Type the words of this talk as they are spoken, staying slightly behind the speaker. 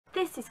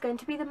This is going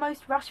to be the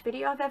most rushed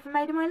video I've ever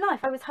made in my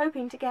life. I was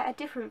hoping to get a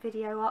different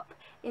video up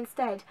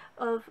instead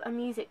of a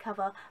music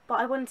cover, but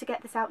I wanted to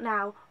get this out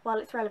now while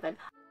it's relevant.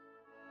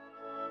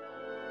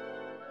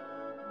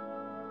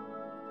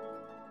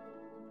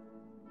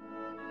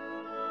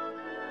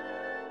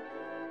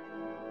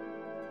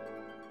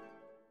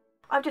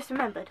 I've just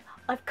remembered,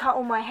 I've cut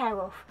all my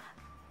hair off,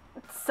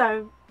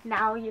 so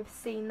now you've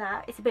seen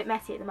that. It's a bit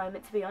messy at the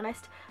moment, to be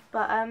honest,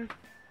 but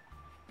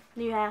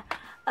new hair.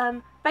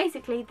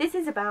 Basically this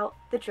is about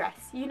the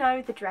dress. You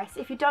know the dress.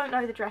 If you don't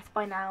know the dress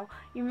by now,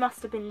 you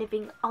must have been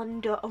living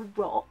under a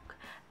rock.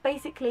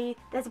 Basically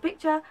there's a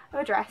picture of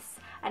a dress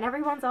and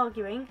everyone's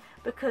arguing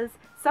because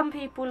some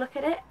people look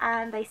at it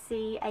and they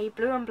see a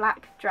blue and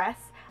black dress,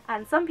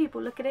 and some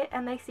people look at it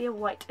and they see a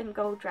white and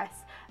gold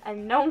dress,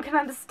 and no one can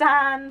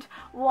understand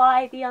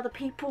why the other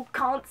people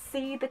can't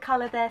see the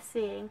colour they're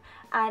seeing,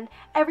 and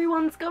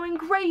everyone's going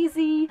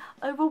crazy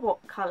over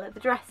what colour the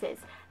dress is.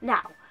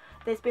 Now,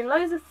 there's been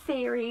loads of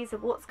theories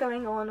of what's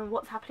going on and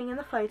what's happening in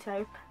the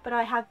photo, but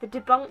I have the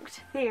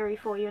debunked theory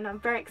for you and I'm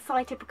very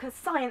excited because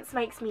science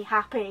makes me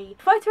happy.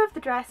 The photo of the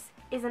dress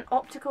is an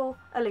optical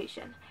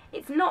illusion.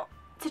 It's not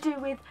to do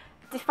with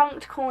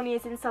defunct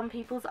corneas in some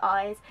people's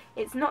eyes.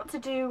 It's not to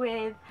do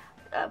with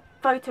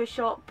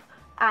Photoshop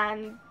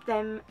and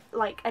them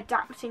like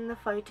adapting the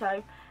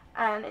photo,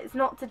 and it's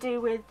not to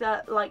do with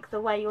like the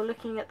way you're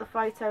looking at the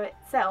photo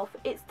itself.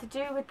 It's to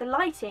do with the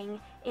lighting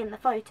in the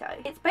photo.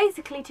 It's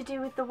basically to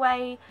do with the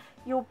way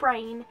your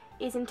brain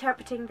is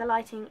interpreting the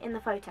lighting in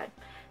the photo.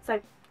 So,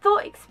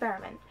 thought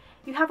experiment.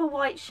 You have a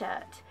white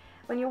shirt.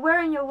 When you're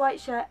wearing your white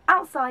shirt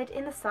outside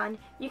in the sun,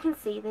 you can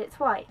see that it's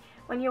white.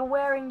 When you're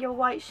wearing your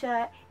white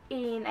shirt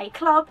in a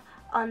club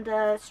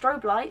under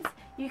strobe lights,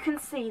 you can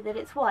see that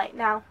it's white.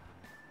 Now,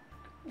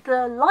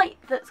 the light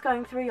that's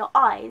going through your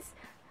eyes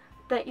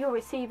that you're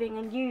receiving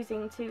and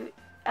using to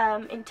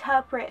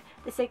interpret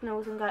the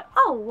signals and go,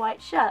 oh,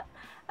 white shirt,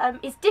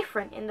 is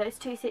different in those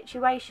two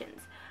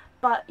situations.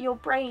 But your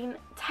brain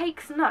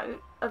takes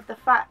note of the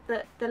fact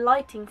that the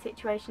lighting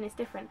situation is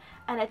different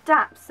and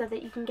adapts so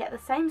that you can get the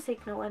same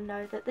signal and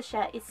know that the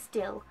shirt is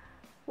still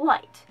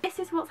white. This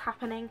is what's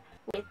happening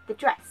with the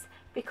dress,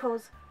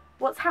 because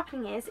what's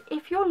happening is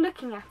if you're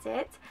looking at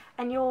it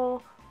and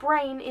your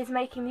brain is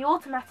making the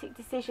automatic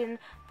decision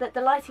that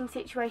the lighting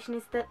situation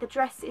is that the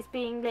dress is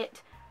being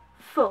lit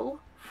full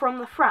from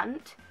the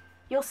front,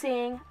 you're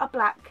seeing a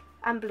black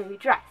and blue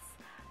dress.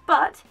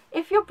 But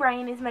if your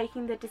brain is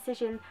making the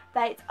decision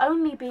that it's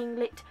only being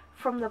lit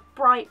from the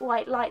bright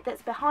white light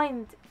that's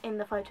behind in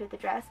the photo of the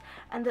dress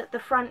and that the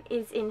front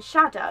is in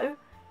shadow,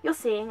 you're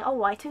seeing a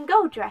white and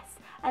gold dress.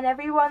 And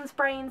everyone's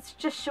brains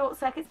just short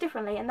circuits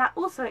differently, and that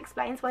also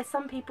explains why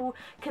some people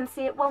can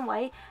see it one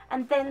way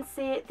and then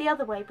see it the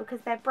other way,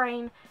 because their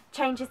brain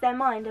changes their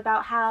mind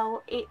about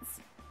how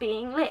it's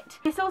being lit.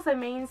 This also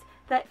means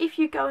that if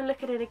you go and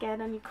look at it again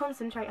and you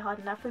concentrate hard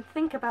enough and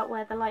think about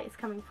where the light is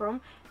coming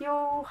from,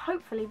 you'll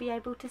hopefully be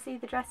able to see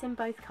the dress in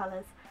both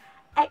colours.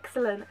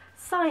 Excellent!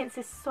 Science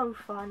is so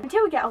fun.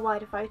 Until we get a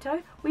wider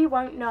photo, we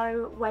won't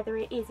know whether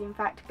it is in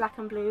fact black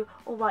and blue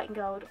or white and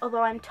gold,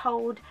 although I'm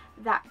told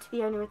that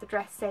the owner of the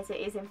dress says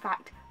it is in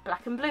fact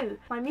black and blue.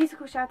 My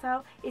musical shout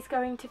out is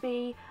going to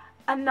be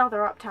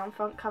another Uptown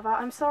Funk cover.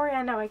 I'm sorry,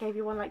 I know I gave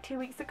you one like 2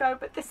 weeks ago,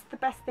 but this is the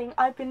best thing.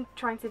 I've been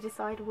trying to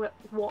decide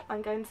what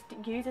I'm going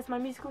to use as my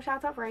musical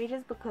shout out for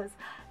ages, because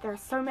there are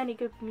so many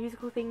good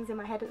musical things in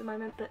my head at the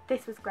moment, but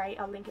this was great.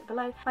 I'll link it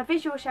below. My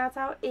visual shout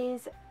out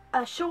is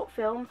a short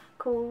film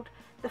called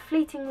The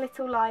Fleeting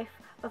Little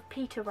Life of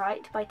Peter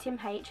Wright by Tim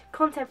H.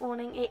 Content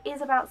warning, it is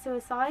about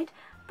suicide,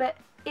 but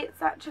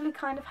it's actually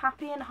kind of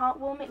happy and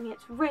heartwarming.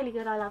 It's really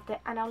good, I loved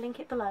it, and I'll link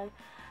it below.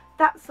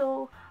 That's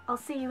all. I'll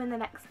see you in the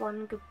next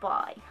one.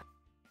 Goodbye.